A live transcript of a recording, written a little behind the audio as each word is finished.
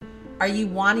Are you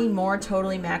wanting more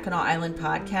Totally Mackinac Island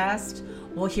podcast?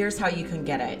 Well, here's how you can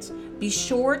get it. Be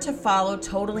sure to follow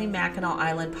Totally Mackinac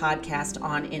Island podcast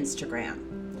on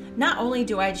Instagram. Not only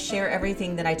do I share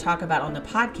everything that I talk about on the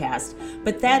podcast,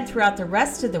 but then throughout the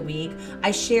rest of the week, I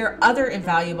share other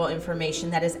invaluable information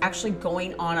that is actually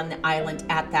going on the island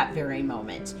at that very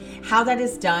moment. How that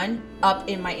is done, up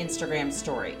in my Instagram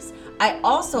stories. I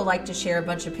also like to share a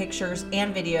bunch of pictures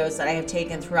and videos that I have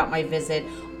taken throughout my visit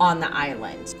on the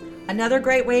island. Another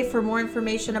great way for more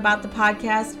information about the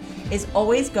podcast is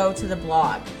always go to the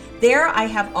blog. There I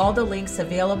have all the links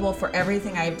available for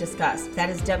everything I have discussed. That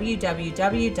is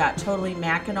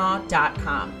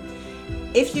www.totallymackinac.com.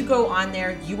 If you go on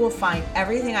there, you will find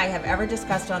everything I have ever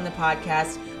discussed on the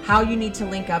podcast, how you need to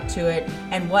link up to it,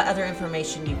 and what other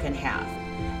information you can have.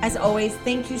 As always,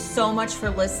 thank you so much for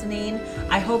listening.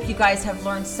 I hope you guys have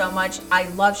learned so much. I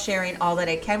love sharing all that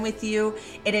I can with you.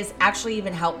 It has actually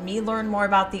even helped me learn more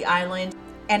about the island.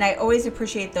 And I always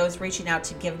appreciate those reaching out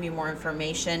to give me more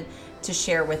information to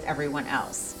share with everyone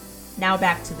else. Now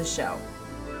back to the show.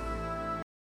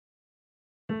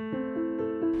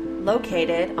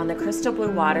 Located on the crystal blue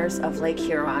waters of Lake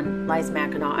Huron lies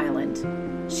Mackinac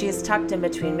Island. She is tucked in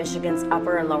between Michigan's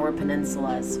upper and lower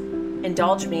peninsulas.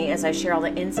 Indulge me as I share all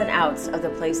the ins and outs of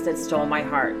the place that stole my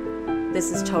heart.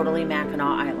 This is Totally Mackinac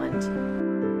Island.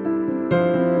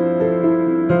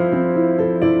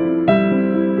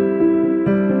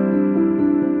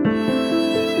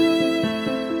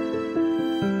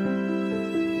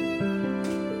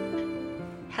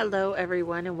 Hello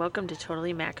everyone and welcome to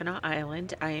Totally Mackinac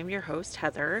Island. I am your host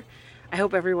Heather. I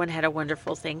hope everyone had a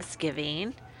wonderful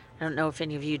Thanksgiving. I don't know if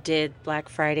any of you did Black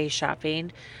Friday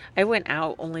shopping. I went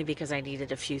out only because I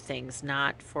needed a few things,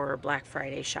 not for Black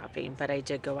Friday shopping, but I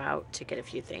did go out to get a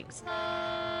few things.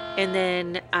 And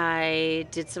then I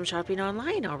did some shopping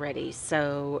online already.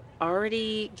 So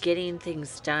already getting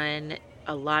things done.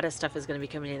 A lot of stuff is going to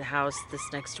be coming in the house this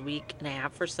next week and a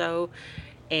half or so.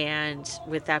 And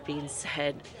with that being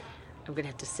said, I'm going to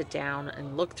have to sit down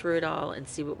and look through it all and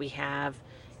see what we have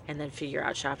and then figure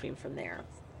out shopping from there.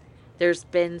 There's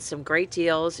been some great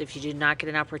deals. If you did not get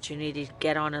an opportunity to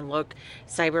get on and look,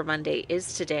 Cyber Monday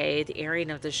is today, the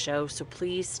airing of the show. So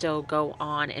please still go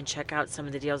on and check out some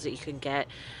of the deals that you can get.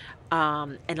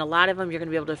 And a lot of them you're going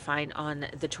to be able to find on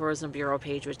the Tourism Bureau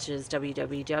page, which is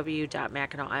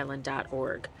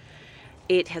www.mackinacisland.org.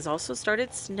 It has also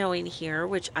started snowing here,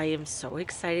 which I am so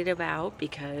excited about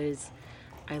because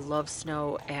I love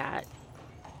snow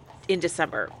in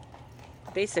December.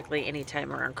 Basically, any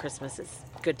time around Christmas is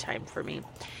a good time for me.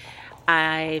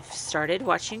 I've started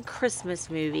watching Christmas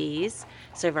movies.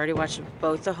 So I've already watched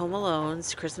both the Home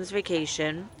Alones, Christmas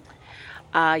Vacation.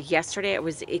 Yesterday I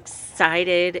was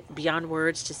excited beyond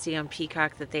words to see on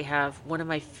Peacock that they have one of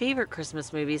my favorite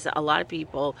Christmas movies that a lot of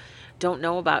people don't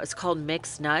know about. It's called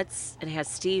Mixed Nuts, and it has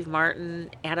Steve Martin,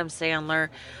 Adam Sandler,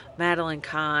 Madeline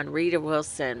Kahn, Rita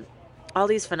Wilson, all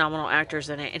these phenomenal actors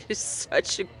in it. And it's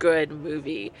such a good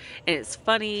movie, and it's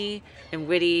funny and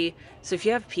witty. So if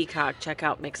you have Peacock, check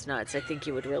out Mixed Nuts. I think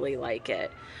you would really like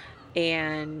it.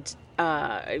 And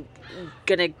I'm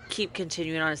gonna keep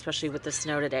continuing on, especially with the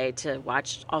snow today, to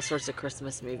watch all sorts of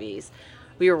Christmas movies.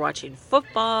 We were watching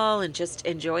football and just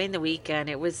enjoying the weekend.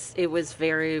 It was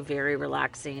very, very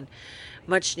relaxing,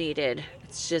 much needed.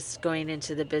 It's just going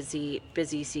into the busy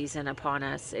season upon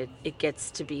us. It gets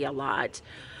to be a lot.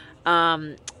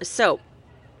 So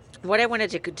what I wanted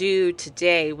to do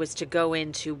today was to go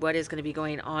into what is going to be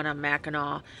going on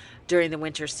Mackinac during the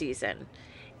winter season.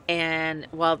 And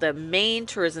while the main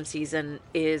tourism season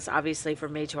is obviously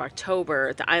from May to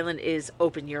October, the island is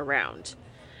open year round.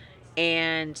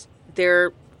 And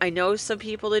I know some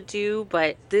people that do,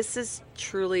 but this is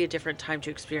truly a different time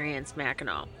to experience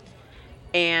Mackinac.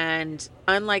 And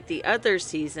unlike the other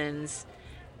seasons,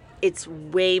 it's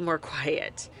way more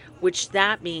quiet, which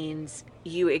that means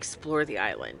you explore the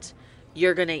island.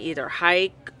 You're going to either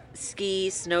hike, ski,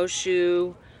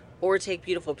 snowshoe, or take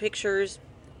beautiful pictures.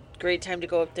 Great time to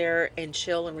go up there and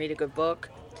chill and read a good book.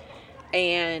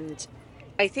 And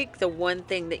I think the one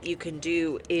thing that you can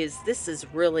do is this is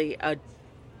really a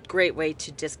great way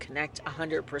to disconnect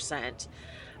 100%,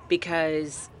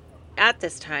 because at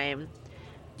this time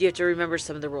you have to remember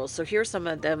some of the rules. So here are some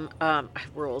of them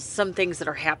rules, some things that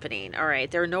are happening. All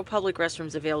right, there are no public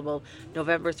restrooms available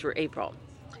November through April.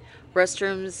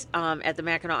 Restrooms at the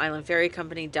Mackinac Island Ferry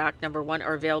Company dock number 1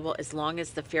 are available as long as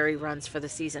the ferry runs for the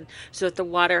season. So if the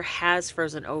water has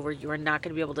frozen over, you are not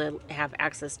going to be able to have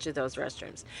access to those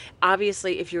restrooms.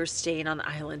 Obviously, if you're staying on the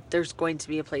island, there's going to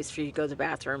be a place for you to go to the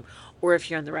bathroom, or if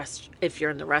you're in the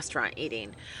restaurant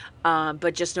eating.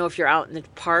 But just know if you're out in the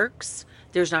parks,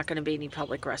 there's not going to be any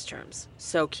public restrooms.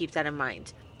 So keep that in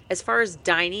mind. As far as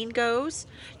dining goes,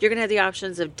 you're going to have the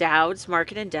options of Dowd's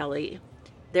Market and Deli.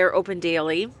 They're open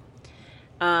daily.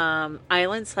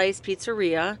 Island Slice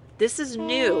Pizzeria. This is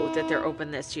new that they're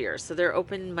open this year. So they're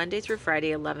open Monday through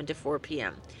Friday, 11 to 4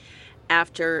 p.m.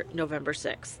 after November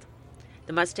 6th.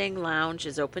 The Mustang Lounge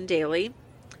is open daily.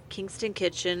 Kingston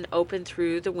Kitchen open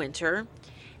through the winter.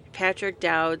 Patrick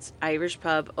Dowd's Irish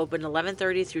Pub open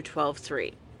 11:30 through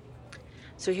 12:03.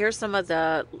 So here's some of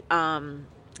the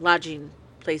lodging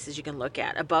places you can look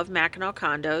at. Above Mackinac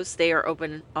Condos, they are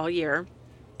open all year.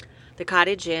 The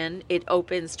Cottage Inn, it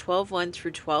opens 12:01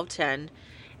 through 12:10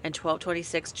 and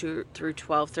 12:26 through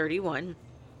 12:31.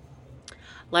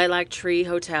 Lilac Tree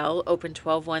Hotel, open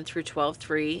 12:01 through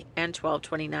 12:03 and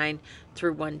 12:29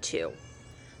 through 1:2.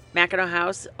 Mackinac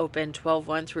House, open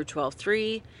 12:01 through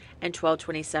 12:03 and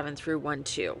 12:27 through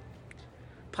 1:2.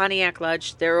 Pontiac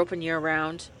Lodge, they're open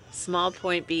year-round. Small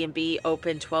Point B&B,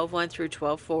 open 12:01 through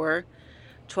 12:04,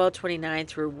 12:29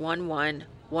 through 1:1,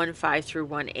 1:5 through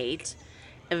 1:8.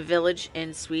 And Village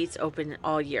Inn Suites, open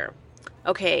all year.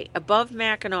 Okay, above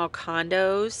Mackinac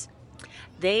Condos,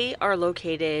 they are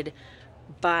located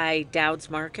by Dowd's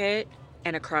Market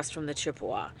and across from the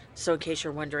Chippewa. So in case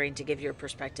you're wondering, to give you a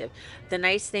perspective, the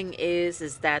nice thing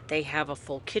is that they have a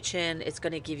full kitchen. It's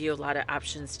going to give you a lot of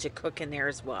options to cook in there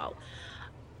as well.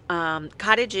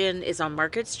 Cottage Inn is on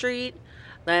Market Street.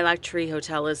 Lilac Tree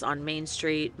Hotel is on Main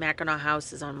Street. Mackinac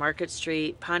House is on Market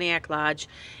Street. Pontiac Lodge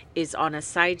is on a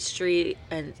side street,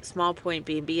 and Small Point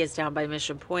B&B is down by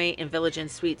Mission Point, and Village Inn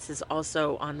Suites is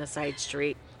also on the side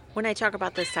street. When I talk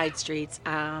about the side streets,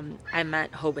 I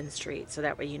meant Hoban Street, so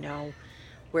that way you know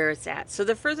where it's at. So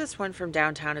the furthest one from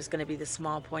downtown is going to be the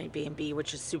Small Point B&B,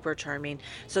 which is super charming.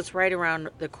 So it's right around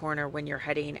the corner when you're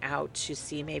heading out to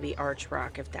see maybe Arch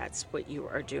Rock, if that's what you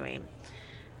are doing.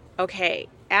 Okay,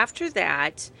 after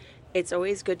that, it's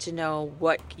always good to know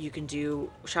what you can do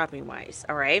shopping-wise,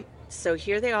 all right? So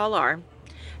here they all are.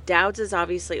 Dowd's is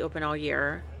obviously open all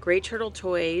year. Great Turtle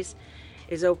Toys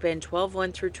is open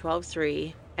 12:01 through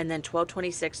 12:03, and then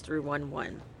 12:26 through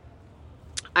 1:1.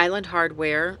 Island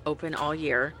Hardware, open all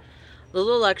year.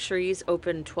 Little Luxuries,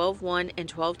 open 12:01 and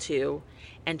 12:02,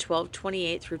 and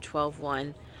 12:28 through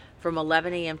 12:01 from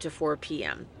 11 a.m. to 4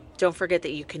 p.m. Don't forget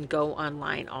that you can go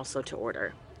online also to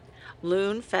order.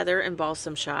 Loon Feather and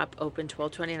Balsam Shop, open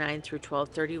 12:29 through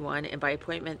 12:31 and by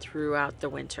appointment throughout the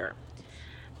winter.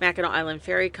 Mackinac Island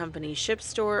Ferry Company Ship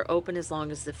Store, open as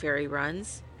long as the ferry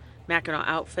runs. Mackinac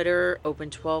Outfitter,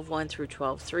 open 12:01 through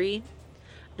 12:03.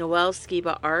 Noel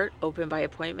Skiba Art, open by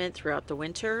appointment throughout the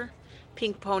winter.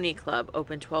 Pink Pony Club,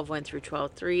 open 12:01 through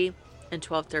 12:03 and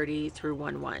 12:30 through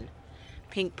 1:1.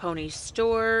 Pink Pony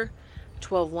Store,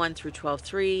 12:01 through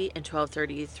 12:03 and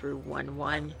 12:30 through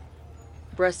 1:1.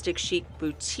 Rustic Chic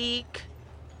Boutique,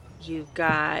 you've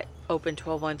got open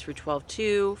 12:01 through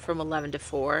 12:02 from 11 to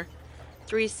 4.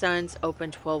 Three Sons,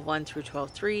 open 12:01 through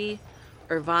 12:03.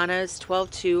 Urbana's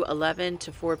 12:02, 11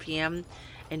 to 4 p.m.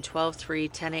 and 12:03,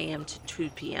 10 a.m. to 2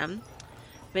 p.m.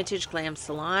 Vintage Glam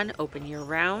Salon, open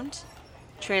year-round.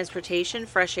 Transportation,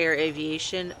 Fresh Air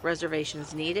Aviation,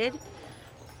 reservations needed.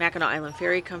 Mackinac Island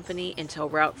Ferry Company until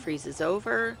route freezes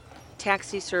over.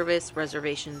 Taxi service,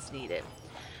 reservations needed.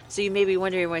 So you may be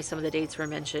wondering why some of the dates were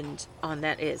mentioned on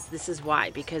that is. This is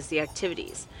why, because the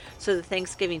activities. So the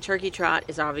Thanksgiving Turkey Trot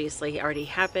is obviously already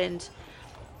happened.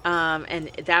 And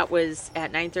that was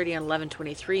at 9:30 and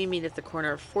 11:23. Meet at the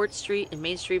corner of Fort Street and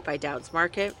Main Street by Dowd's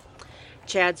Market.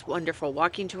 Chad's Wonderful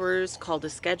Walking Tours, call to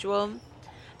schedule.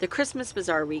 The Christmas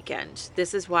Bazaar Weekend.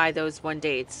 This is why those one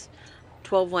dates.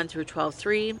 12:01 through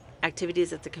 12:03.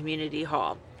 Activities at the Community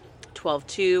Hall.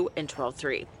 12:02 and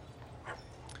 12:03.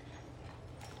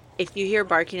 If you hear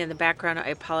barking in the background, I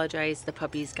apologize. The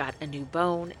puppies got a new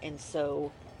bone, and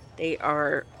so they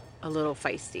are a little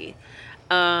feisty.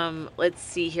 Let's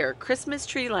see here. Christmas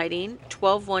tree lighting,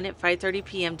 12:01 at 5:30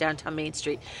 p.m. downtown Main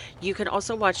Street. You can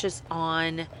also watch this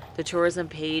on the tourism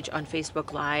page on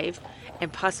Facebook Live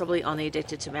and possibly on the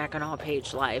Addicted to Mackinac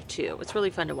page live too. It's really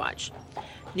fun to watch.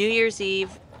 New Year's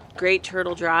Eve, Great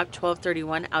Turtle Drop,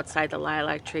 12:31 outside the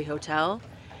Lilac Tree Hotel.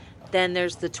 Then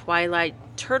there's the Twilight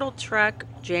Turtle Trek,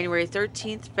 January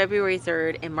 13th, February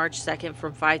 3rd, and March 2nd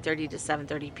from 5:30 to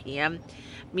 7:30 p.m.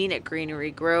 Meet at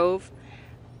Greenery Grove.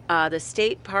 The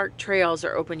state park trails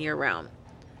are open year-round.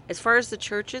 As far as the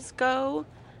churches go,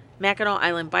 Mackinac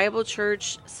Island Bible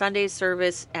Church, Sunday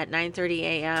service at 9:30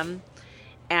 a.m.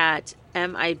 at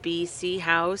MIBC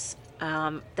House,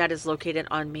 that is located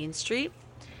on Main Street.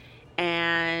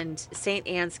 And St.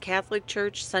 Anne's Catholic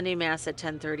Church, Sunday Mass at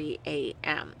 10:30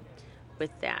 a.m.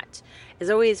 with that. As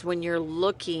always, when you're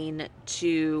looking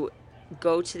to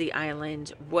go to the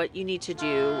island, what you need to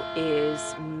do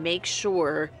is make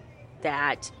sure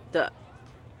that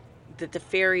the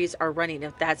ferries are running,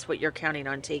 if that's what you're counting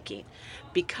on taking,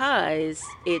 because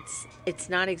it's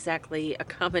not exactly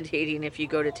accommodating if you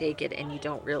go to take it and you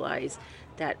don't realize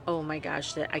that, oh my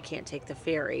gosh, that I can't take the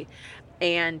ferry.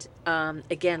 And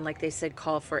again, like they said,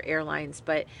 call for airlines,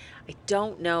 but I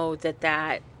don't know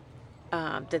that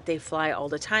they fly all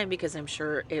the time, because I'm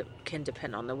sure it can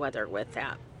depend on the weather with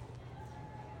that.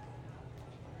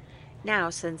 Now,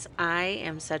 since I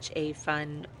am such a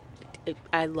fun,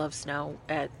 I love snow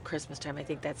at Christmas time. I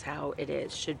think that's how it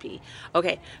is, should be.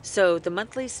 Okay, so the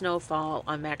monthly snowfall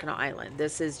on Mackinac Island.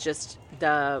 This is just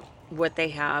what they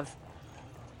have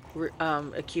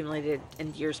accumulated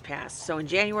in years past. So in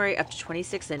January, up to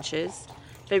 26 inches,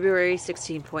 February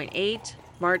 16.8,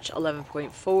 March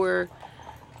 11.4,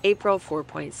 April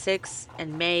 4.6,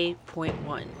 and May zero point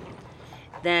 0.1.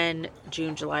 Then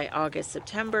June, July, August,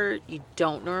 September, you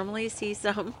don't normally see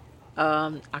some.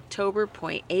 October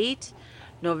 0.8,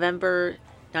 November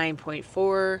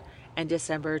 9.4, and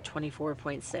December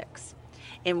 24.6.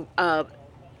 And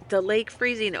the lake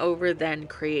freezing over then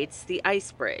creates the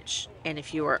ice bridge. And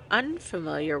if you are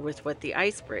unfamiliar with what the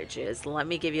ice bridge is, let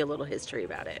me give you a little history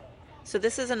about it. So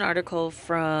this is an article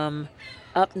from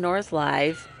Up North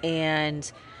Live, and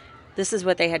this is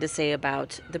what they had to say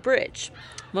about the bridge.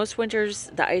 Most winters,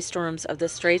 the ice storms of the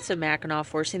Straits of Mackinac,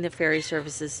 forcing the ferry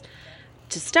services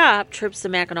to stop, trips to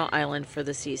Mackinac Island for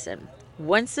the season.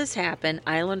 Once this happens,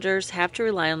 islanders have to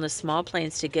rely on the small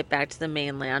planes to get back to the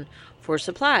mainland for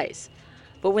supplies.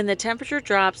 But when the temperature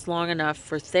drops long enough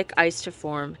for thick ice to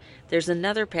form, there's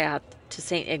another path to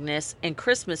St. Ignace, and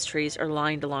Christmas trees are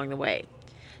lined along the way.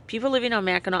 People living on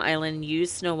Mackinac Island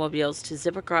use snowmobiles to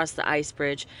zip across the ice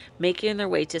bridge, making their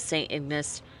way to St.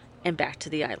 Ignace and back to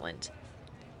the island.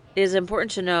 It is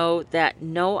important to know that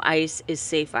no ice is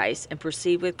safe ice, and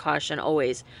proceed with caution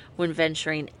always when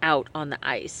venturing out on the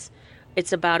ice.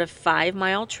 It's about a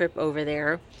 5-mile trip over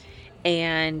there,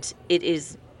 and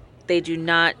they do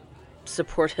not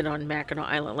support it on Mackinac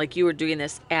Island. Like, you are doing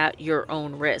this at your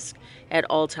own risk at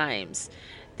all times.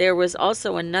 There was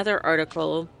also another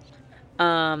article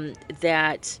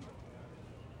that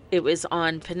it was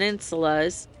on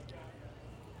peninsulas.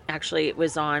 Actually, it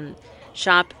was on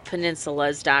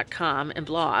shoppeninsulas.com and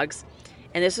blogs.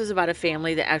 And this was about a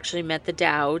family that actually met the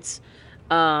Dowds,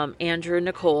 Andrew and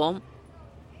Nicole,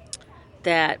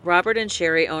 that Robert and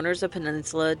Sherry, owners of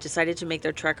Peninsula, decided to make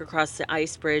their trek across the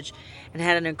ice bridge and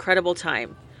had an incredible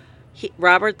time.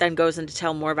 Robert then goes in to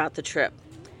tell more about the trip.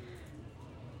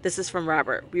 This is from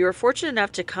Robert. We were fortunate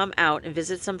enough to come out and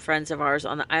visit some friends of ours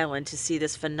on the island to see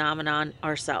this phenomenon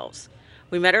ourselves.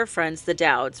 We met our friends, the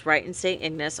Dowds, right in St.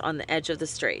 Ignace on the edge of the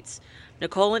Straits.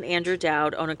 Nicole and Andrew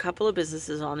Dowd own a couple of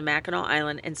businesses on the Mackinac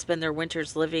Island and spend their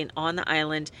winters living on the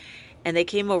island, and they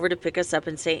came over to pick us up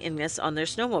in St. Ignace on their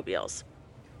snowmobiles.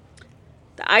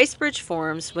 The ice bridge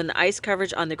forms when the ice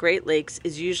coverage on the Great Lakes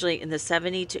is usually in the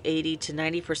 70 to 80 to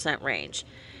 90% range.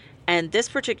 And this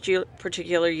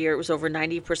particular year, it was over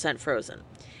 90% frozen.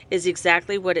 Is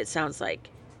exactly what it sounds like.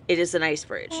 It is an ice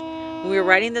bridge. We were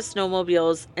riding the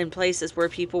snowmobiles in places where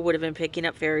people would have been picking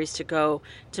up ferries to go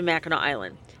to Mackinac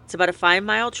Island. It's about a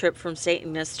 5-mile trip from St.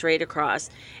 Ignace straight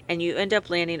across, and you end up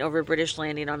landing over British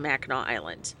Landing on Mackinac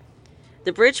Island.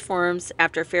 The bridge forms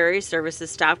after ferry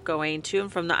services stop going to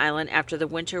and from the island after the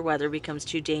winter weather becomes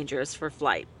too dangerous for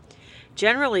flight.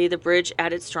 Generally, the bridge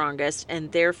at its strongest,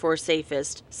 and therefore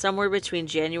safest, somewhere between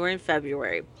January and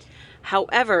February.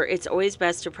 However, it's always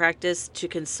best to practice to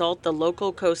consult the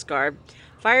local Coast Guard,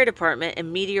 fire department,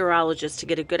 and meteorologists to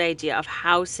get a good idea of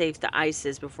how safe the ice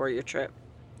is before your trip.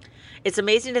 It's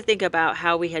amazing to think about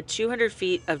how we had 200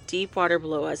 feet of deep water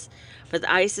below us, but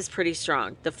the ice is pretty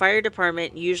strong. The fire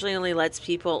department usually only lets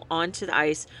people onto the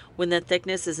ice when the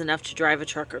thickness is enough to drive a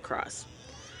truck across.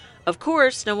 Of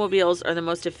course, snowmobiles are the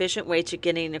most efficient way to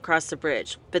getting across the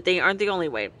bridge, but they aren't the only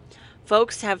way.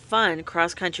 Folks have fun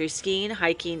cross-country skiing,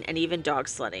 hiking, and even dog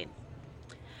sledding.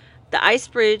 The ice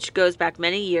bridge goes back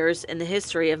many years in the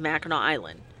history of Mackinac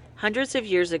Island. Hundreds of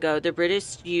years ago, the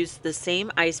British used the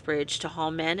same ice bridge to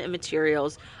haul men and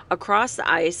materials across the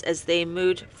ice as they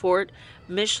moved Fort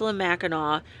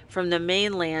Michilimackinac from the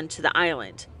mainland to the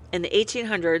island. In the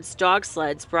 1800s, dog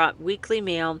sleds brought weekly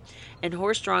mail, and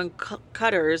horse-drawn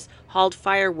cutters hauled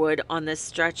firewood on this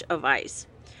stretch of ice.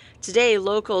 Today,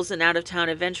 locals and out-of-town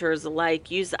adventurers alike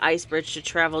use the ice bridge to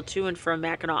travel to and from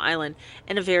Mackinac Island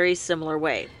in a very similar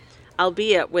way,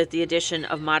 albeit with the addition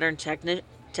of modern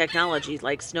technology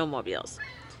like snowmobiles.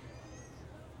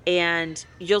 And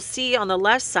you'll see on the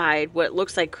left side what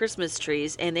looks like Christmas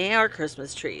trees, and they are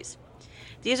Christmas trees.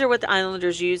 These are what the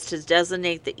islanders used to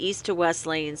designate the east to west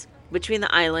lanes between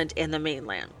the island and the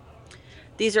mainland.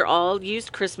 These are all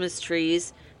used Christmas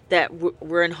trees that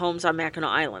were in homes on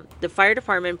Mackinac Island. The fire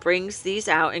department brings these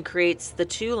out and creates the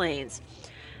 2 lanes.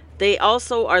 They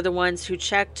also are the ones who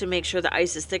check to make sure the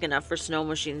ice is thick enough for snow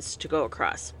machines to go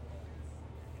across.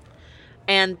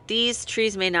 And these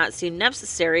trees may not seem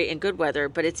necessary in good weather,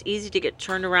 but it's easy to get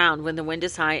turned around when the wind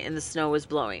is high and the snow is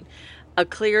blowing. A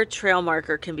clear trail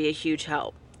marker can be a huge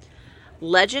help.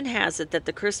 Legend has it that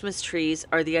the Christmas trees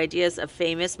are the ideas of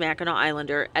famous Mackinac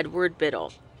Islander Edward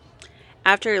Biddle.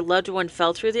 After a loved one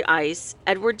fell through the ice,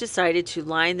 Edward decided to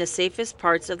line the safest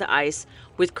parts of the ice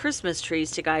with Christmas trees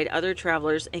to guide other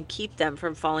travelers and keep them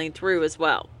from falling through as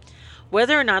well.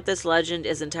 Whether or not this legend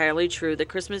is entirely true, the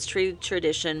Christmas tree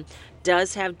tradition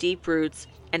does have deep roots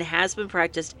and has been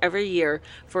practiced every year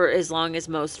for as long as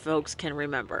most folks can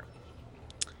remember.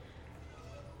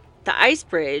 The ice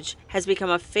bridge has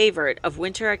become a favorite of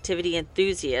winter activity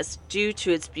enthusiasts due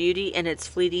to its beauty and its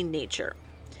fleeting nature.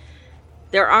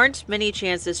 There aren't many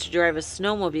chances to drive a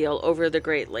snowmobile over the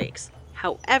Great Lakes.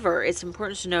 However, it's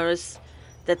important to notice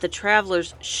that the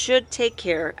travelers should take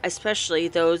care, especially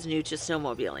those new to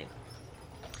snowmobiling.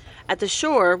 At the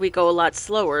shore, we go a lot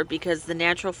slower because the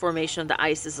natural formation of the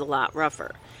ice is a lot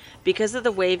rougher. Because of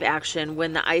the wave action,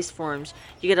 when the ice forms,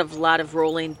 you get a lot of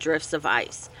rolling drifts of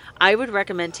ice. I would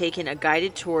recommend taking a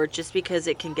guided tour just because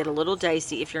it can get a little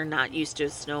dicey if you're not used to a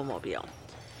snowmobile.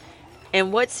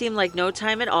 In what seemed like no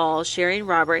time at all, Sherry and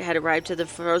Robert had arrived to the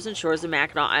frozen shores of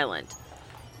Mackinac Island.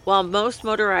 While most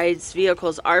motorized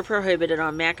vehicles are prohibited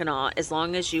on Mackinac, as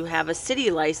long as you have a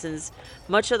city license,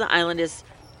 much of the island is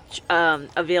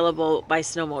available by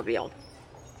snowmobile.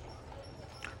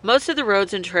 Most of the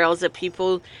roads and trails that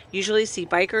people usually see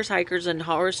bikers, hikers, and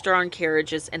horse-drawn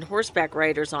carriages and horseback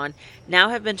riders on now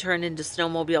have been turned into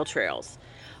snowmobile trails.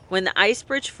 When the ice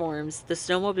bridge forms, the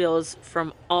snowmobiles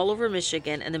from all over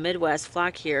Michigan and the Midwest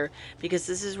flock here because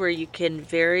this is where you can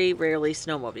very rarely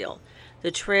snowmobile.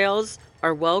 The trails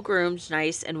are well groomed,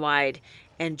 nice and wide,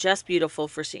 and just beautiful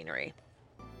for scenery.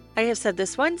 I have said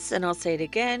this once and I'll say it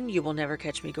again, you will never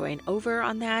catch me going over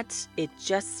on that. It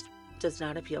just does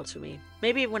not appeal to me.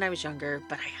 Maybe when I was younger,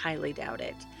 but I highly doubt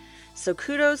it. So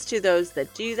kudos to those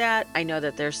that do that. I know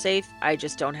that they're safe. I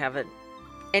just don't have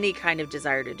any kind of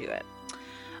desire to do it.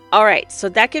 All right, so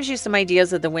that gives you some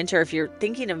ideas of the winter if you're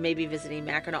thinking of maybe visiting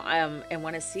Mackinac and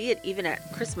want to see it even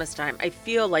at Christmas time. I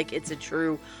feel like it's a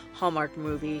true Hallmark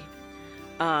movie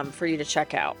for you to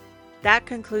check out. That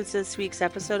concludes this week's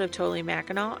episode of Totally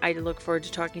Mackinac. I look forward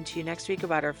to talking to you next week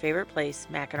about our favorite place,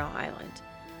 Mackinac Island.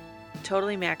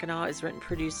 Totally Mackinac is written,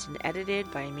 produced, and edited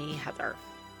by me, Heather.